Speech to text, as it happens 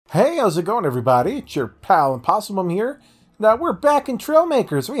Hey, how's it going, everybody? It's your pal Impossibum here. Now, we're back in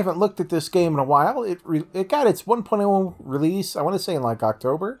Trailmakers. We haven't looked at this game in a while. It got its 1.0 release, I want to say in like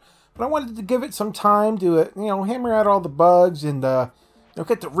October. But I wanted to give it some time to, hammer out all the bugs and,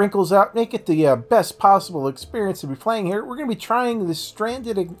 get the wrinkles out, make it the best possible experience to be playing here. We're going to be trying this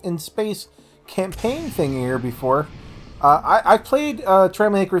Stranded in Space campaign thing here before. I played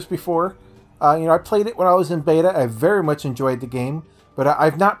Trailmakers before. I played it when I was in beta. I very much enjoyed the game. But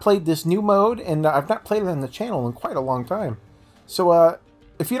I've not played this new mode, and I've not played it on the channel in quite a long time. So,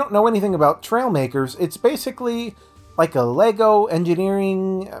 if you don't know anything about Trailmakers, it's basically like a Lego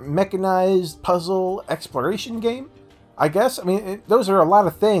engineering, mechanized puzzle exploration game, I guess. I mean, those are a lot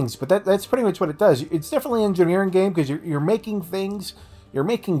of things, but that's pretty much what it does. It's definitely an engineering game because you're making things, you're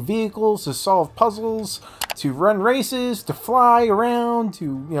making vehicles to solve puzzles, to run races, to fly around,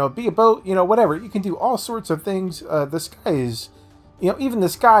 to, be a boat, whatever. You can do all sorts of things. The sky is... even the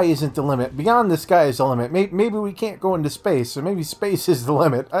sky isn't the limit. Beyond the sky is the limit. Maybe we can't go into space, so maybe space is the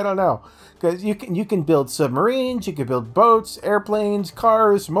limit. I don't know. Because you can build submarines, you can build boats, airplanes,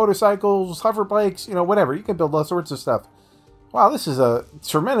 cars, motorcycles, hover bikes, whatever. You can build all sorts of stuff. Wow, this is a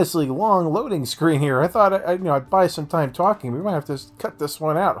tremendously long loading screen here. I thought I'd buy some time talking. We might have to cut this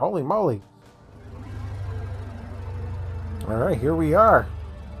one out. Holy moly. All right, here we are.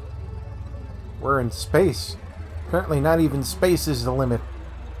 We're in space. Apparently not even space is the limit.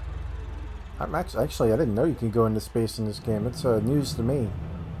 Actually, I didn't know you could go into space in this game. It's news to me.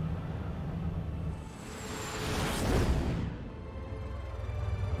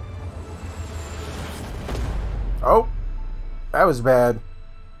 Oh, that was bad.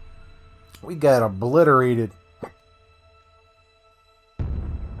 We got obliterated.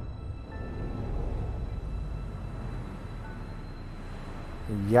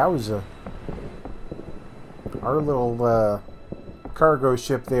 Yowza. Our little cargo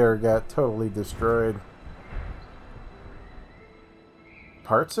ship there got totally destroyed.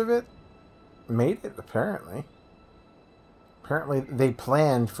 Parts of it made it, apparently. Apparently they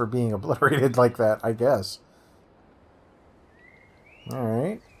planned for being obliterated like that, I guess.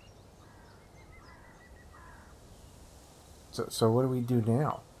 Alright. So what do we do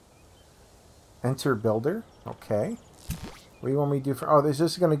now? Enter builder. Okay. What do you want me to do for... Oh, is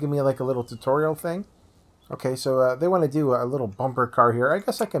this going to give me like a little tutorial thing? Okay, so they want to do a little bumper car here. I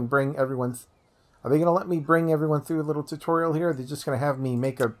guess I can bring everyone... Are they going to let me bring everyone through a little tutorial here? Or are they just going to have me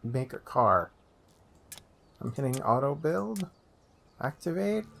make a car? I'm hitting auto build.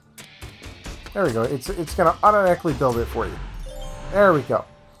 Activate. There we go. It's going to automatically build it for you. There we go.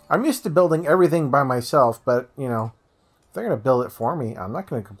 I'm used to building everything by myself, but, if they're going to build it for me, I'm not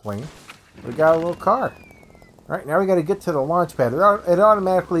going to complain. We got a little car. All right, now we got to get to the launch pad. It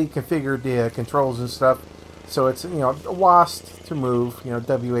automatically configured the controls and stuff. So it's, WASD to move,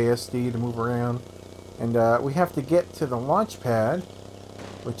 WASD to move around. And we have to get to the launch pad,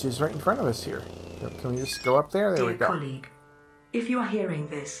 which is right in front of us here. Can we just go up there? There we go. Dear colleague, if you are hearing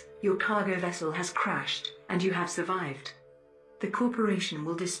this, your cargo vessel has crashed, and you have survived. The corporation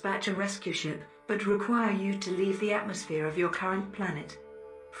will dispatch a rescue ship, but require you to leave the atmosphere of your current planet.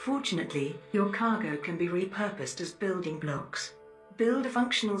 Fortunately, your cargo can be repurposed as building blocks. Build a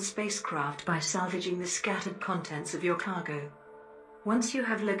functional spacecraft by salvaging the scattered contents of your cargo. Once you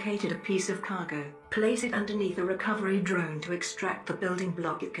have located a piece of cargo, place it underneath a recovery drone to extract the building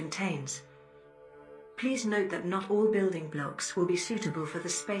block it contains. Please note that not all building blocks will be suitable for the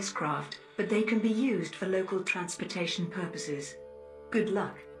spacecraft, but they can be used for local transportation purposes. Good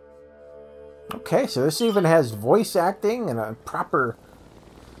luck. Okay, so this even has voice acting and a proper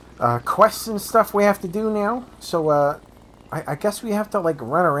quests and stuff we have to do now. So, I guess we have to,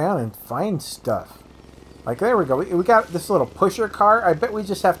 run around and find stuff. There we go. We got this little pusher car. I bet we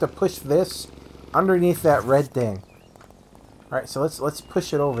just have to push this underneath that red thing. Alright, so let's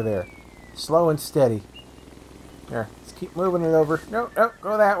push it over there. Slow and steady. There, let's keep moving it over. No,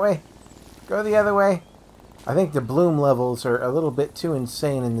 go that way. Go the other way. I think the bloom levels are a little bit too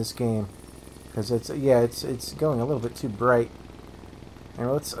insane in this game. Because it's going a little bit too bright. And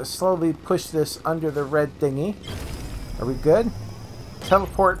let's slowly push this under the red thingy. Are we good?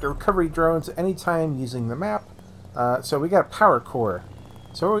 Teleport the recovery drones anytime using the map. So we got a power core.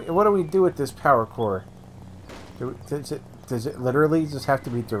 So what do we do with this power core? Does it literally just have to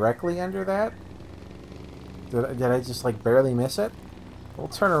be directly under that? Did I just barely miss it? We'll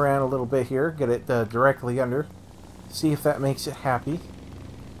turn around a little bit here. Get it directly under. See if that makes it happy.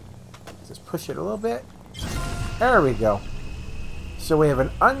 Just push it a little bit. There we go. So we have an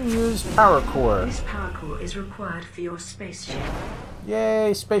unused power core. This power core is required for your spaceship.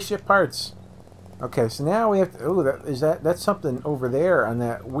 Yay, spaceship parts. Okay, so now we have to... Oh, that's something over there on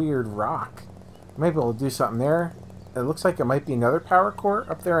that weird rock. Maybe we'll do something there. It looks like it might be another power core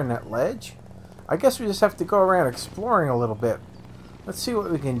up there on that ledge. I guess we just have to go around exploring a little bit. Let's see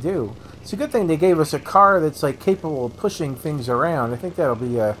what we can do. It's a good thing they gave us a car that's like capable of pushing things around. I think that'll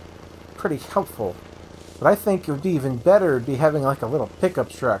be pretty helpful. But I think it would be even better to be having like a little pickup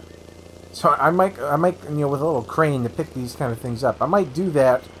truck. So I might, with a little crane to pick these kind of things up. I might do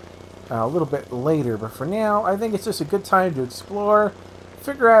that a little bit later. But for now, I think it's just a good time to explore,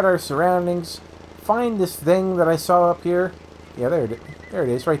 figure out our surroundings, find this thing that I saw up here. Yeah, there it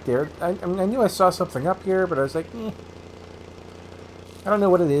is, right there. I knew I saw something up here, but I was like, I don't know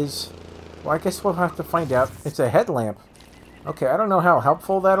what it is. Well, I guess we'll have to find out. It's a headlamp. Okay, I don't know how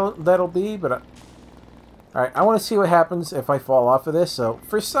helpful that'll be, but all right, I want to see what happens if I fall off of this. So,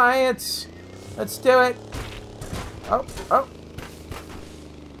 for science, let's do it. Oh.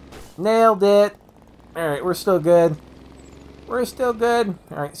 Nailed it. All right, we're still good. We're still good.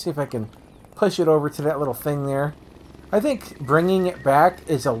 All right, see if I can push it over to that little thing there. I think bringing it back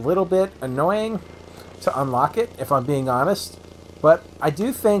is a little bit annoying to unlock it, if I'm being honest. But I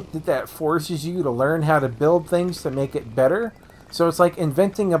do think that forces you to learn how to build things to make it better. So it's like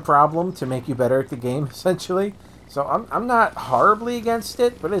inventing a problem to make you better at the game, essentially. So I'm not horribly against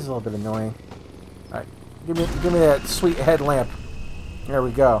it, but it is a little bit annoying. All right, give me that sweet headlamp. There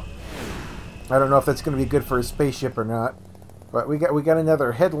we go. I don't know if that's going to be good for a spaceship or not, but we got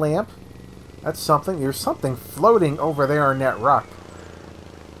another headlamp. That's something. There's something floating over there on that rock.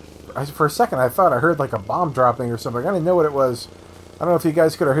 For a second, I thought I heard like a bomb dropping or something. I didn't know what it was. I don't know if you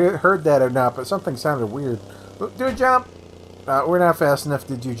guys could have heard that or not, but something sounded weird. Do a jump! We're not fast enough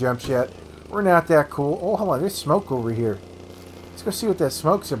to do jumps yet. We're not that cool. Oh, hold on. There's smoke over here. Let's go see what that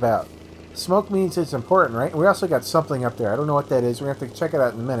smoke's about. Smoke means it's important, right? And we also got something up there. I don't know what that is. We're going to have to check it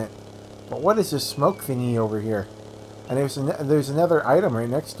out in a minute. But what is this smoke thingy over here? And there's another item right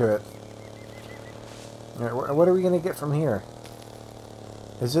next to it. What are we going to get from here?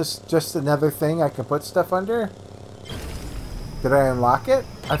 Is this just another thing I can put stuff under? Did I unlock it?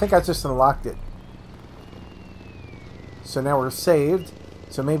 I think I just unlocked it. So now we're saved.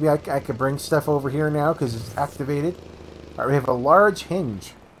 So maybe I could bring stuff over here now because it's activated. Alright, we have a large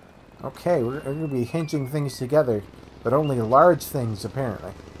hinge. Okay, we're going to be hinging things together. But only large things,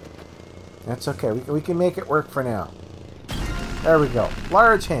 apparently. That's okay. We can make it work for now. There we go.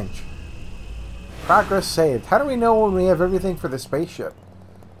 Large hinge. Progress saved. How do we know when we have everything for the spaceship?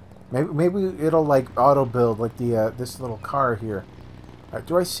 Maybe it'll like auto build like the this little car here.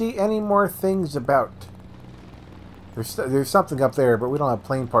 Do I see any more things about? There's something up there, but we don't have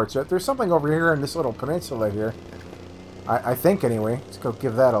plane parts yet. There's something over here in this little peninsula here. I think anyway. Let's go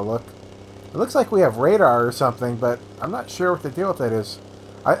give that a look. It looks like we have radar or something, but I'm not sure what the deal with that is.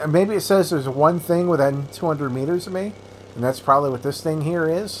 Maybe it says there's one thing within 200 meters of me, and that's probably what this thing here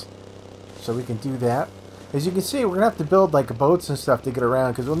is. So we can do that. As you can see, we're going to have to build like boats and stuff to get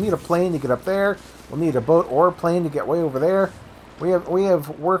around, because we'll need a plane to get up there. We'll need a boat or a plane to get way over there. We have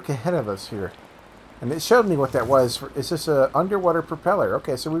work ahead of us here. And it showed me what that was. It's just an underwater propeller.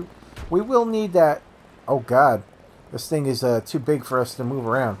 Okay, so we will need that. Oh God, this thing is too big for us to move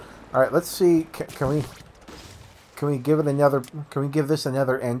around. All right, let's see. Can we give it another? Can we give this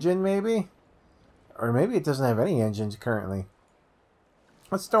another engine maybe? Or maybe it doesn't have any engines currently.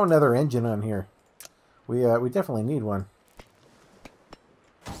 Let's throw another engine on here. We definitely need one.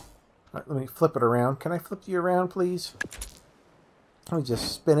 All right, let me flip it around. Can I flip you around, please? Let me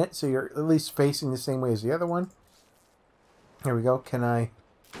just spin it so you're at least facing the same way as the other one. Here we go. Can I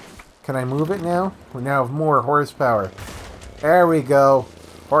move it now? We now have more horsepower. There we go.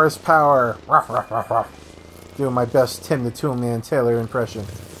 Horsepower. Ruff, ruff, ruff, ruff. Doing my best Tim the Toolman Taylor impression.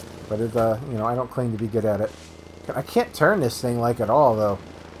 But it, I don't claim to be good at it. I can't turn this thing like at all, though.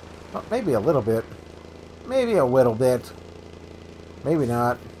 Well, maybe a little bit. Maybe a little bit. Maybe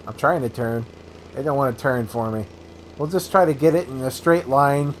not. I'm trying to turn. They don't want to turn for me. We'll just try to get it in a straight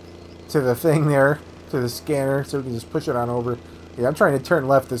line to the thing there, to the scanner, so we can just push it on over. Yeah, I'm trying to turn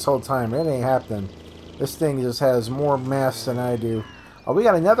left this whole time. It ain't happening. This thing just has more mass than I do. Oh, we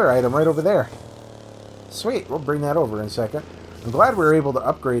got another item right over there. Sweet. We'll bring that over in a second. I'm glad we were able to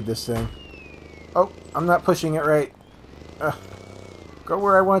upgrade this thing. Oh, I'm not pushing it right. Go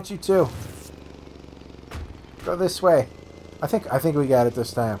where I want you to. Go this way. I think we got it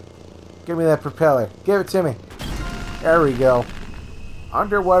this time. Give me that propeller. Give it to me. There we go.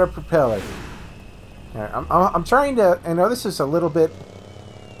 Underwater propeller. All right, I'm trying to... I know this is a little bit...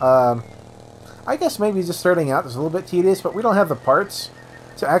 I guess maybe just starting out is a little bit tedious, but we don't have the parts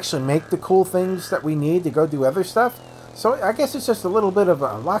to actually make the cool things that we need to go do other stuff. So I guess it's just a little bit of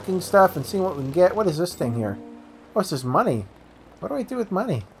unlocking stuff and seeing what we can get. What is this thing here? Oh, it's just money. What do I do with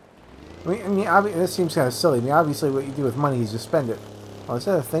money? I mean this seems kind of silly. I mean, obviously what you do with money is you spend it. Oh, is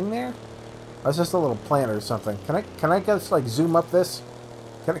that a thing there? Oh, it's just a little plant or something. Can I just, like, zoom up this?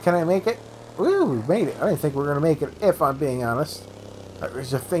 Can I make it? Ooh, we made it. I didn't think we were going to make it, if I'm being honest.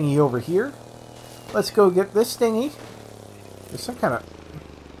 There's a thingy over here. Let's go get this thingy. There's some kind of...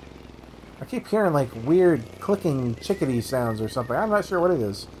 I keep hearing, like, weird clicking chickadee sounds or something. I'm not sure what it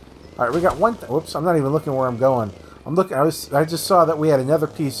is. Alright, we got one... Whoops, I'm not even looking where I'm going. I'm looking... I just saw that we had another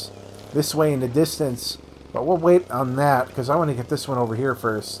piece this way in the distance. But we'll wait on that, because I want to get this one over here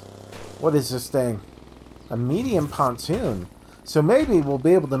first. What is this thing? A medium pontoon. So maybe we'll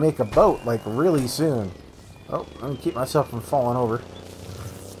be able to make a boat, like, really soon. Oh, let me keep myself from falling over.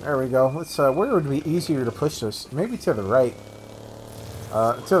 There we go. Let's, where would it be easier to push this? Maybe to the right.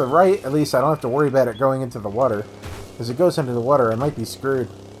 To the right, at least I don't have to worry about it going into the water. As it goes into the water, I might be screwed.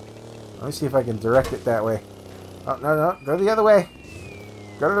 Let me see if I can direct it that way. Oh, no. Go the other way.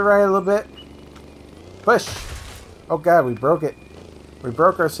 Go to the right a little bit. Push. Oh, God, we broke it. We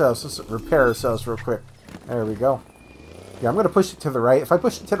broke ourselves. Let's repair ourselves real quick. There we go. Yeah, I'm going to push it to the right. If I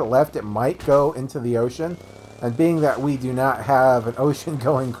push it to the left, it might go into the ocean. And being that we do not have an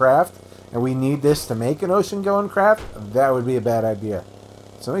ocean-going craft, and we need this to make an ocean-going craft, that would be a bad idea.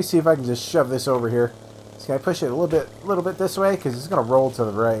 So let me see if I can just shove this over here. So can I push it a little bit this way? Because it's going to roll to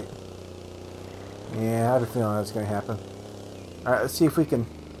the right. Yeah, I have a feeling that's going to happen. Alright, let's see if we can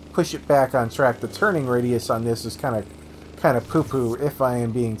push it back on track. The turning radius on this is kind of poo-poo, if I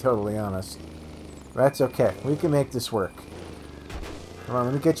am being totally honest. That's okay. We can make this work. Come on,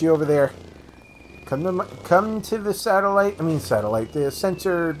 let me get you over there. Come to the satellite. I mean satellite. The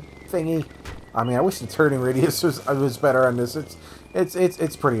sensor thingy. I mean, I wish the turning radius was better on this.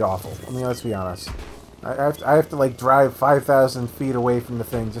 It's pretty awful. I mean, let's be honest. I have to like drive 5,000 feet away from the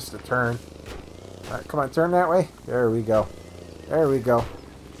thing just to turn. All right, come on, turn that way. There we go. There we go.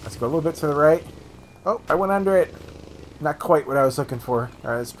 Let's go a little bit to the right. Oh, I went under it. Not quite what I was looking for.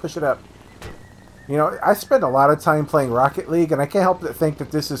 All right, let's push it up. You know, I spend a lot of time playing Rocket League, and I can't help but think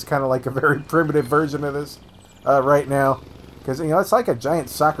that this is kind of like a very primitive version of this right now. Because, you know, it's like a giant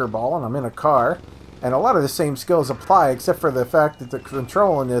soccer ball, and I'm in a car. And a lot of the same skills apply, except for the fact that the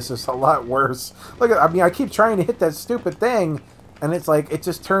control in this is a lot worse. Look at, I mean, I keep trying to hit that stupid thing, and it's like, it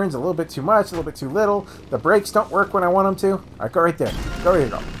just turns a little bit too much, a little bit too little. The brakes don't work when I want them to. All right, go right there. Go, there you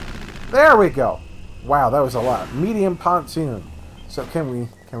go. There we go. Wow, that was a lot. Medium pontoon. So can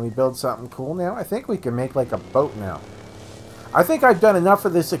we build something cool now? I think we can make like a boat now. I think I've done enough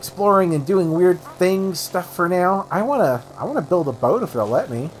of this exploring and doing weird things stuff for now. I wanna build a boat if they'll let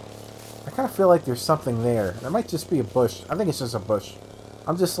me. I kind of feel like there's something there. There might just be a bush. I think it's just a bush.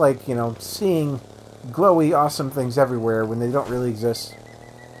 I'm just like, you know, seeing glowy, awesome things everywhere when they don't really exist.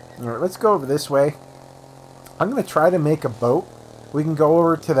 All right, let's go over this way. I'm gonna try to make a boat. We can go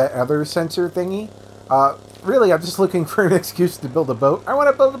over to that other sensor thingy. Really, I'm just looking for an excuse to build a boat. I want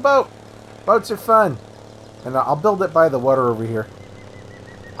to build a boat! Boats are fun. And I'll build it by the water over here.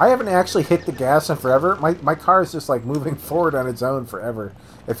 I haven't actually hit the gas in forever. My car is just like moving forward on its own forever.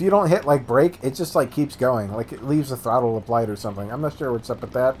 If you don't hit like brake, it just like keeps going. Like it leaves the throttle applied or something. I'm not sure what's up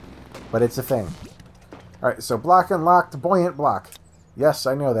with that, but it's a thing. Alright, so block unlocked, buoyant block. Yes,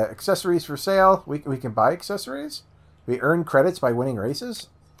 I know that. Accessories for sale. We can buy accessories. We earn credits by winning races.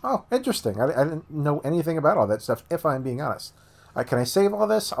 Oh, interesting. I didn't know anything about all that stuff, if I'm being honest. Can I save all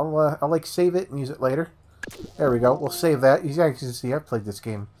this? I'll like save it and use it later. There we go. We'll save that. You guys can see I've played this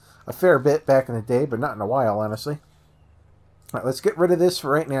game a fair bit back in the day, but not in a while, honestly. All right, let's get rid of this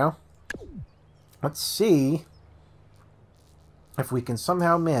for right now. Let's see if we can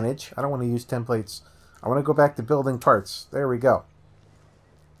somehow manage. I don't want to use templates. I want to go back to building parts. There we go.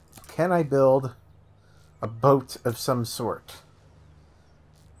 Can I build a boat of some sort?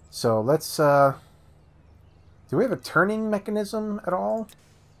 So let's, do we have a turning mechanism at all?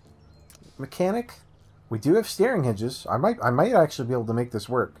 Mechanic? We do have steering hinges. I might actually be able to make this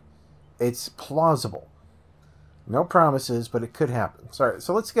work. It's plausible. No promises, but it could happen. Sorry,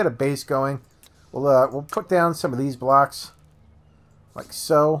 so let's get a base going. We'll put down some of these blocks, like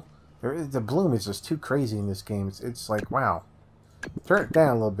so. The bloom is just too crazy in this game. It's like, wow. Turn it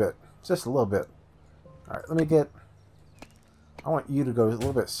down a little bit. Just a little bit. All right, let me get... I want you to go a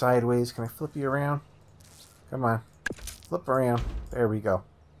little bit sideways. Can I flip you around? Come on. Flip around. There we go.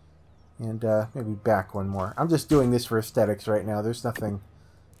 And maybe back one more. I'm just doing this for aesthetics right now. There's nothing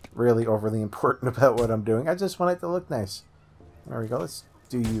really overly important about what I'm doing. I just want it to look nice. There we go. Let's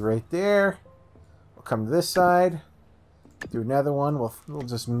do you right there. We'll come to this side. Do another one. We'll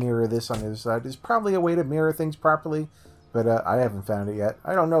just mirror this on the other side. There's probably a way to mirror things properly. but I haven't found it yet.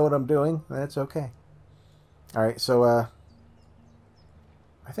 I don't know what I'm doing. That's okay. All right, so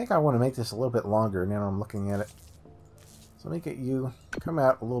I think I want to make this a little bit longer now I'm looking at it. So let me get you come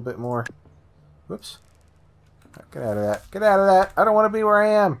out a little bit more. Whoops. Get out of that. Get out of that. I don't want to be where I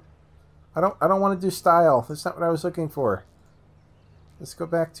am. I don't want to do style. That's not what I was looking for. Let's go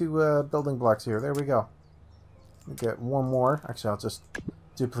back to building blocks here. There we go. Let me get one more. Actually, I'll just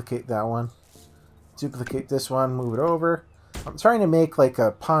duplicate that one. Duplicate this one. Move it over. I'm trying to make like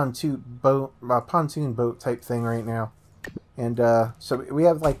a pontoon boat type thing right now. And so we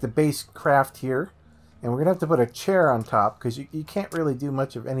have like the base craft here. And we're going to have to put a chair on top because you can't really do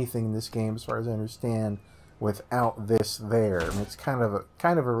much of anything in this game as far as I understand without this there. I mean, it's kind of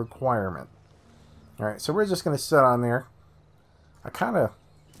a requirement. Alright, so we're just going to sit on there.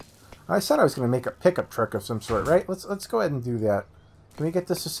 I said I was going to make a pickup truck of some sort, right? Let's go ahead and do that. Can we get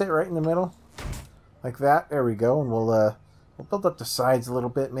this to sit right in the middle? Like that? There we go. And we'll build up the sides a little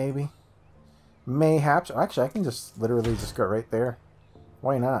bit, maybe. Mayhaps. Actually, I can just literally just go right there.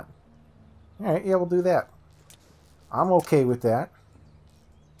 Why not? Alright, yeah, we'll do that. I'm okay with that.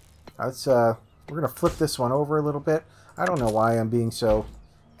 Let's, we're going to flip this one over a little bit. I don't know why I'm being so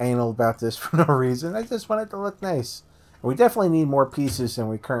anal about this for no reason. I just want it to look nice. We definitely need more pieces than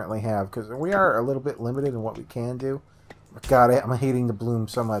we currently have, because we are a little bit limited in what we can do. God, I'm hating the bloom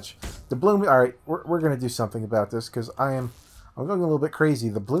so much. The bloom, alright, we're going to do something about this, because I'm going a little bit crazy.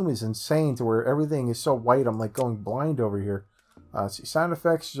 The bloom is insane to where everything is so white, I'm like going blind over here. See, sound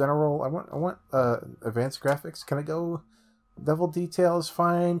effects, general, I want advanced graphics. Can I go, level details,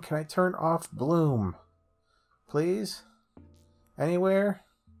 fine. Can I turn off bloom? Please? Anywhere?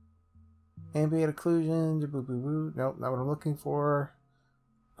 Ambient occlusion, nope, not what I'm looking for.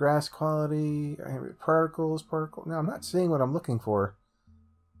 Grass quality, particles, no, I'm not seeing what I'm looking for.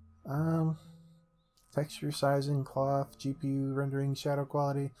 Texture, sizing, cloth, GPU, rendering, shadow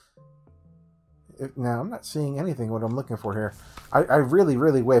quality. Now, I'm not seeing anything what I'm looking for here. I really,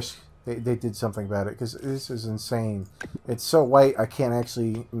 really wish they did something about it, because this is insane. It's so white, I can't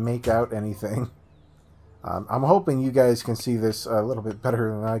actually make out anything. I'm hoping you guys can see this a little bit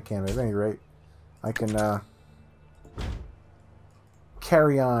better than I can. At any rate, I can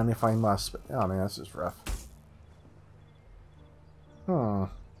carry on if I must. But, oh man, this is rough.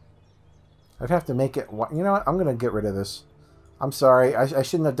 I'd have to make it... You know what? I'm going to get rid of this. I'm sorry. I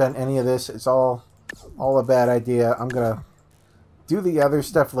shouldn't have done any of this. It's all a bad idea. I'm going to do the other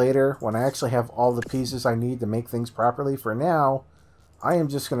stuff later when I actually have all the pieces I need to make things properly. For now, I am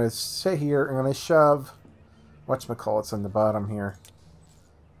just going to sit here and I'm going to shove... whatchamacallits on the bottom here.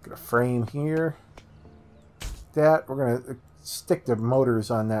 Get a frame here. That, we're going to stick the motors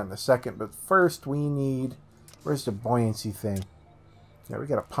on that in a second, but first we need... Where's the buoyancy thing? Yeah, we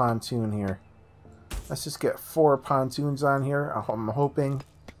got a pontoon here. Let's just get 4 pontoons on here. I'm hoping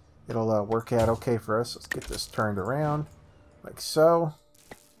it'll work out okay for us. Let's get this turned around, like so.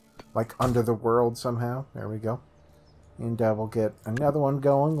 Like under the world somehow. There we go. And we'll get another one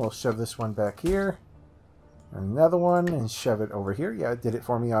going. We'll shove this one back here. Another one, and shove it over here. Yeah, it did it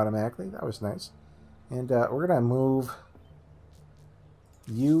for me automatically. That was nice. And we're going to move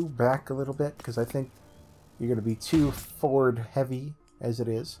you back a little bit, because I think you're going to be too forward heavy as it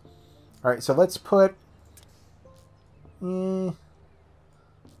is. Alright, so let's put...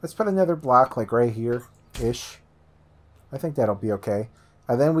 let's put another block, like right here-ish. I think that'll be okay.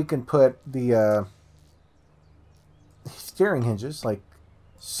 And then we can put the steering hinges, like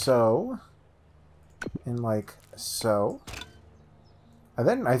so. And like so. And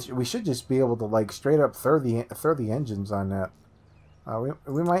then we should just be able to like straight up throw the engines on that.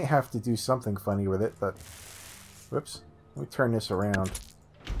 We might have to do something funny with it, but whoops. Let me turn this around.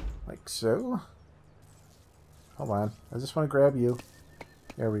 Like so. Hold on. I just want to grab you.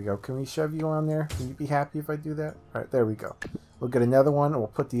 There we go. Can we shove you on there? Can you be happy if I do that? Alright, there we go. We'll get another one and we'll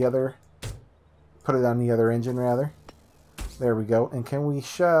put it on the other engine rather. There we go. And can we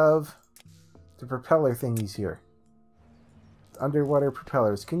shove the propeller thingies here? Underwater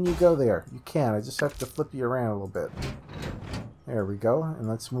propellers. Can you go there? You can. I just have to flip you around a little bit. There we go. And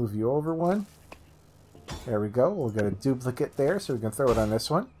let's move you over one. There we go. We'll get a duplicate there so we can throw it on this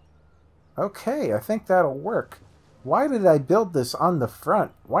one. Okay, I think that'll work. Why did I build this on the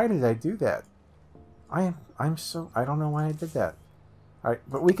front? Why did I do that? I don't know why I did that. Alright,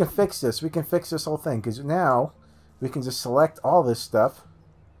 but we can fix this. We can fix this whole thing, because now we can just select all this stuff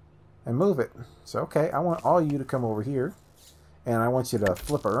and move it. So, okay, I want all you to come over here. And I want you to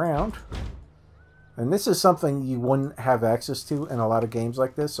flip around. And this is something you wouldn't have access to in a lot of games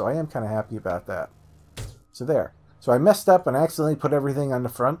like this, so I am kind of happy about that. So there. So I messed up and accidentally put everything on the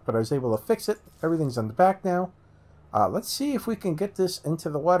front, but I was able to fix it. Everything's on the back now. Let's see if we can get this into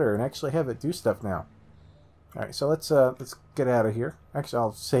the water and actually have it do stuff now. All right, so let's get out of here. Actually,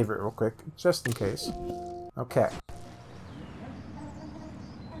 I'll save it real quick, just in case. Okay.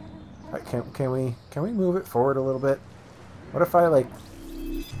 All right, can we move it forward a little bit? What if I like?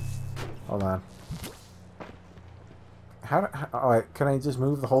 Hold on. Oh, can I just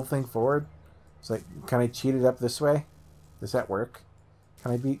move the whole thing forward? It's like, can I cheat it up this way? Does that work?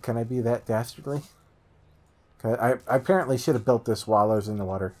 Can I be that dastardly? I apparently should have built this while I was in the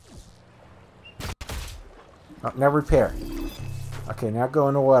water. Oh, now repair. Okay, now go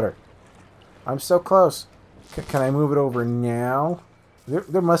in the water. I'm so close. Can I move it over now?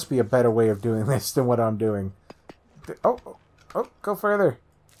 There must be a better way of doing this than what I'm doing. Oh, go further.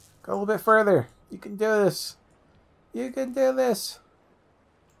 Go a little bit further. You can do this. You can do this.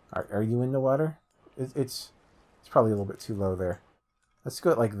 Are you in the water? It's probably a little bit too low there. Let's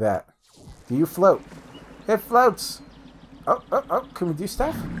go it like that. Do you float? It floats. Oh, can we do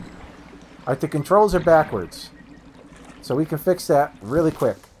stuff? Alright, the controls are backwards. So we can fix that really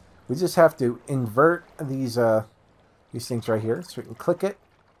quick. We just have to invert these things right here. So we can click it.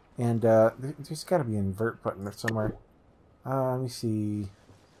 And there's got to be an invert button there somewhere. Let me see.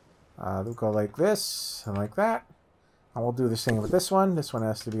 They'll go like this and like that. And we'll do the same with this one. This one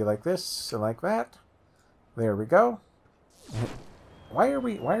has to be like this and like that. There we go. Why are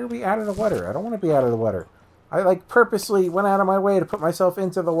we out of the water? I don't want to be out of the water. I like purposely went out of my way to put myself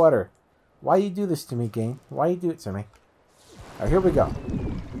into the water. Why you do this to me, game? Why you do it to me? Alright, here we go.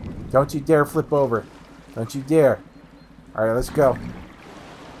 Don't you dare flip over. Don't you dare. Alright, let's go.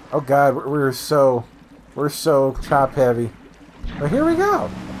 Oh god, we're so top heavy. But here we go.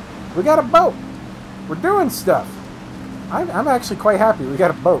 We got a boat. We're doing stuff. I'm actually quite happy we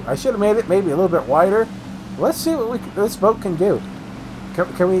got a boat. I should have made it maybe a little bit wider. Let's see what this boat can do.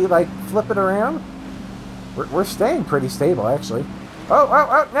 Can we like flip it around? We're staying pretty stable actually.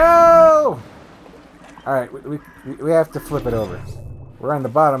 Oh no! Alright, we have to flip it over. We're on the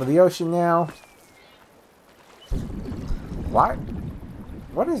bottom of the ocean now. What?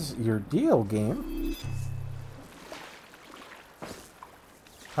 What is your deal, game?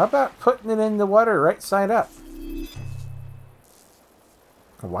 How about putting it in the water right side up?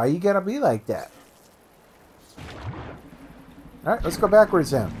 Why you gotta be like that? Alright, let's go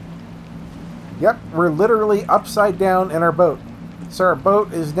backwards then. Yep, we're literally upside down in our boat. So our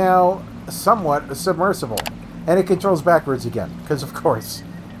boat is now somewhat submersible. And it controls backwards again, because of course.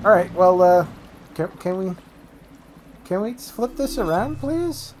 Alright, well, can we flip this around,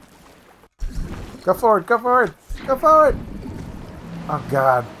 please? Go forward, go forward, go forward! Oh,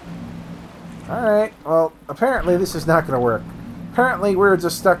 God. Alright, well, apparently this is not going to work. Apparently we're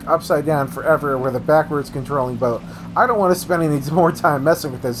just stuck upside down forever with a backwards controlling boat. I don't want to spend any more time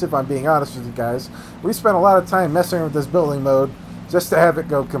messing with this, if I'm being honest with you guys. We spent a lot of time messing with this building mode just to have it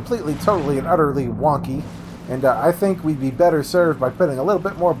go completely, totally, and utterly wonky. And I think we'd be better served by putting a little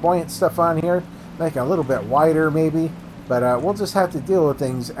bit more buoyant stuff on here, making it a little bit wider maybe. But we'll just have to deal with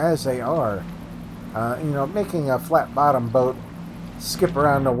things as they are. You know, making a flat bottom boat skip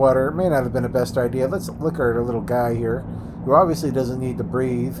around the water may not have been the best idea. Let's look at our little guy here, who obviously doesn't need to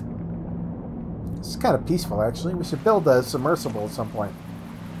breathe. It's kind of peaceful, actually. We should build a submersible at some point.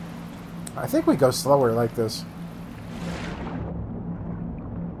 I think we go slower like this.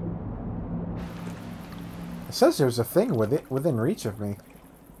 It says there's a thing with it within reach of me.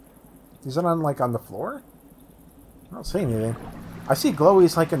 Is it on, like, on the floor? I don't see anything. I see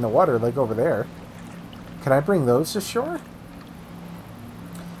glowies, like, in the water, like over there. Can I bring those to shore?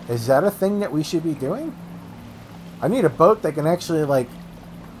 Is that a thing that we should be doing? I need a boat that can actually, like,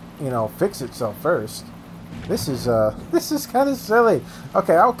 you know, fix itself first. This is kind of silly.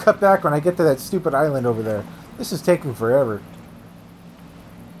 Okay, I'll cut back when I get to that stupid island over there. This is taking forever.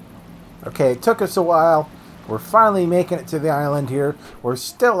 Okay, it took us a while. We're finally making it to the island here. We're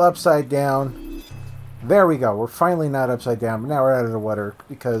still upside down. There we go. We're finally not upside down, but now we're out of the water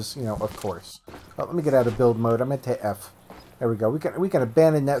because, you know, of course. Well, let me get out of build mode. I'm at F. There we go. We can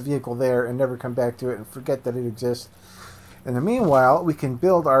abandon that vehicle there and never come back to it and forget that it exists. In the meanwhile, we can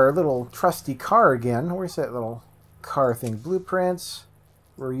build our little trusty car again. Where's that little car thing? Blueprints.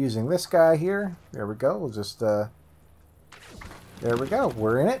 We're using this guy here. There we go. We'll just, there we go.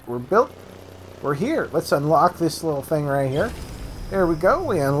 We're in it. We're built. We're here. Let's unlock this little thing right here. There we go.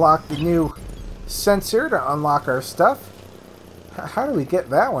 We unlocked the new sensor to unlock our stuff. How do we get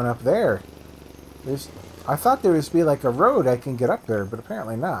that one up there? I thought there would be like a road I can get up there, but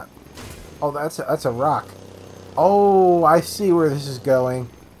apparently not. Oh, that's a rock. Oh, I see where this is going.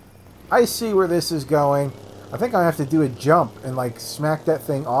 I see where this is going. I think I have to do a jump and like smack that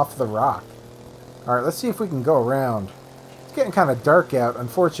thing off the rock. Alright, let's see if we can go around. It's getting kind of dark out,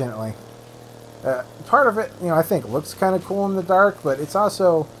 unfortunately. Part of it, you know, I think looks kind of cool in the dark, but it's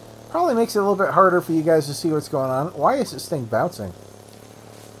also probably makes it a little bit harder for you guys to see what's going on. Why is this thing bouncing?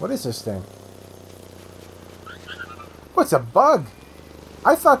 What is this thing? What's a bug?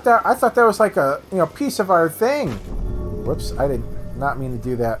 I thought that was like a, you know, piece of our thing. Whoops, I did not mean to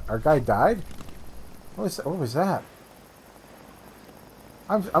do that. Our guy died? What was that?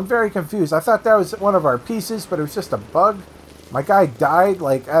 I'm very confused. I thought that was one of our pieces, but it was just a bug. My guy died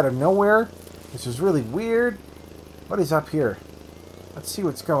like out of nowhere. This is really weird. What is up here? Let's see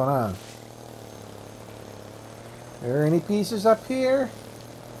what's going on. Are there any pieces up here?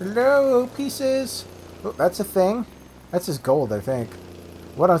 Hello, pieces. Oh, that's a thing. That's just gold, I think.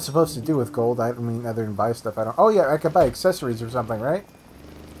 What I'm supposed to do with gold, I mean, other than buy stuff, I don't... Oh, yeah, I could buy accessories or something, right?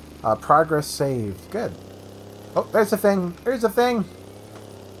 Progress saved. Good. Oh, there's a thing. There's a thing.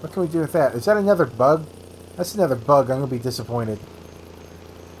 What can we do with that? Is that another bug? That's another bug. I'm going to be disappointed.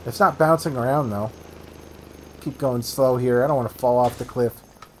 It's not bouncing around, though. Keep going slow here. I don't want to fall off the cliff.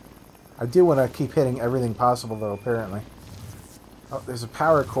 I do want to keep hitting everything possible, though, apparently. Oh, there's a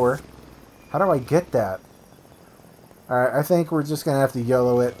power core. How do I get that? Alright, I think we're just going to have to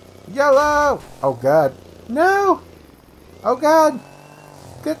YOLO it. YOLO! Oh, God. No! Oh, God!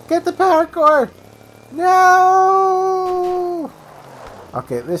 Get the power core! No!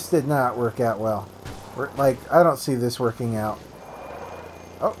 Okay, this did not work out well. I don't see this working out.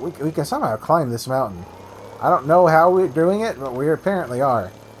 Oh, we can somehow climb this mountain. I don't know how we're doing it, but we apparently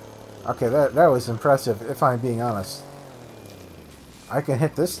are. Okay, that was impressive, if I'm being honest. I can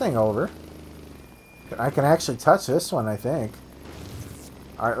hit this thing over. I can actually touch this one, I think.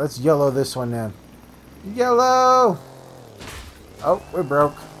 Alright, let's YOLO this one then. YOLO! Oh, we're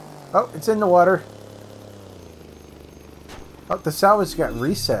broke. Oh, it's in the water. Oh, the salvage got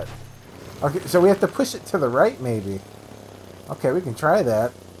reset. Okay, so we have to push it to the right, maybe. Okay, we can try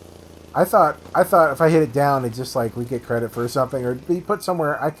that. I thought if I hit it down, it just like we get credit for something, or be put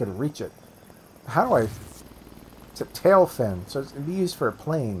somewhere I could reach it. How do I? It's a tail fin, so it's be used for a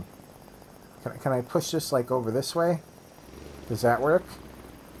plane. Can I push this like over this way? Does that work?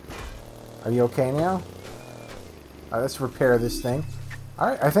 Are you okay now? Let's repair this thing. All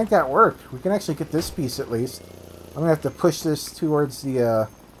right, I think that worked. We can actually get this piece at least. I'm gonna have to push this towards the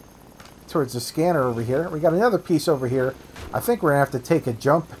scanner over here. We got another piece over here. I think we're gonna have to take a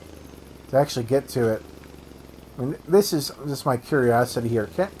jump to actually get to it. I mean, this is just my curiosity here.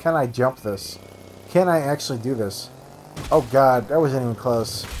 Can I jump this? Can I actually do this? Oh God, that wasn't even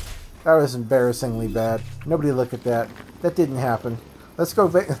close. That was embarrassingly bad. Nobody look at that. That didn't happen. Let's go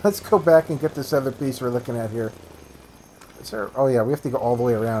back. Let's go back and get this other piece we're looking at here. Is there, oh yeah, we have to go all the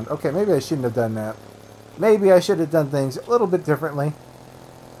way around. Okay, maybe I shouldn't have done that. Maybe I should have done things a little bit differently.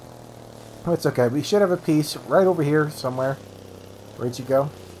 Oh, it's okay. We should have a piece right over here somewhere. Where'd you go?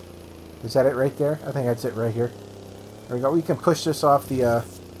 Is that it right there? I think that's it right here. There we go. We can push this off the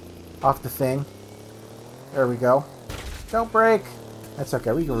thing. There we go. Don't break. That's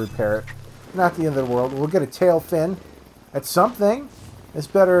okay. We can repair it. Not the end of the world. We'll get a tail fin. That's something. It's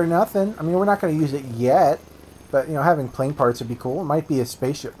better than nothing. I mean, we're not going to use it yet. But, you know, having plane parts would be cool. It might be a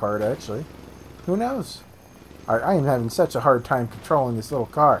spaceship part, actually. Who knows? Alright, I am having such a hard time controlling this little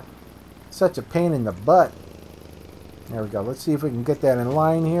car. Such a pain in the butt. There we go. Let's see if we can get that in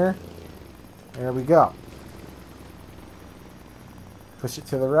line here. There we go. Push it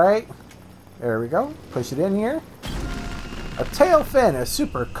to the right. There we go. Push it in here. A tail fin. A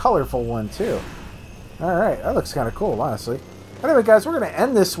super colorful one, too. Alright, that looks kind of cool, honestly. Anyway, guys, we're going to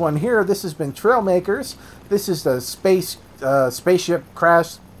end this one here. This has been Trailmakers. This is the spaceship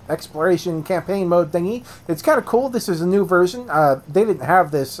crash exploration campaign mode thingy. It's kind of cool. This is a new version. They didn't have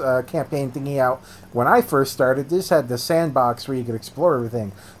this campaign thingy out when I first started. This had the sandbox where you could explore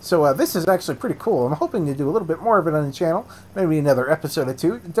everything. So this is actually pretty cool. I'm hoping to do a little bit more of it on the channel. Maybe another episode or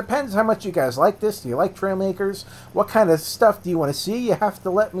two. It depends how much you guys like this. Do you like Trailmakers? What kind of stuff do you want to see? You have to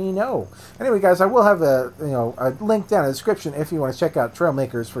let me know. Anyway, guys, I will have a link down in the description if you want to check out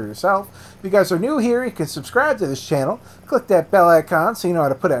Trailmakers for yourself. If you guys are new here, you can subscribe to this channel. Click that bell icon so you know how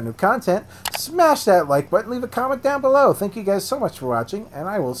to put out new content. Smash that like button. Leave a comment down below. Thank you guys so much for watching, and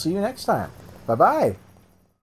I will see you next time. Bye-bye.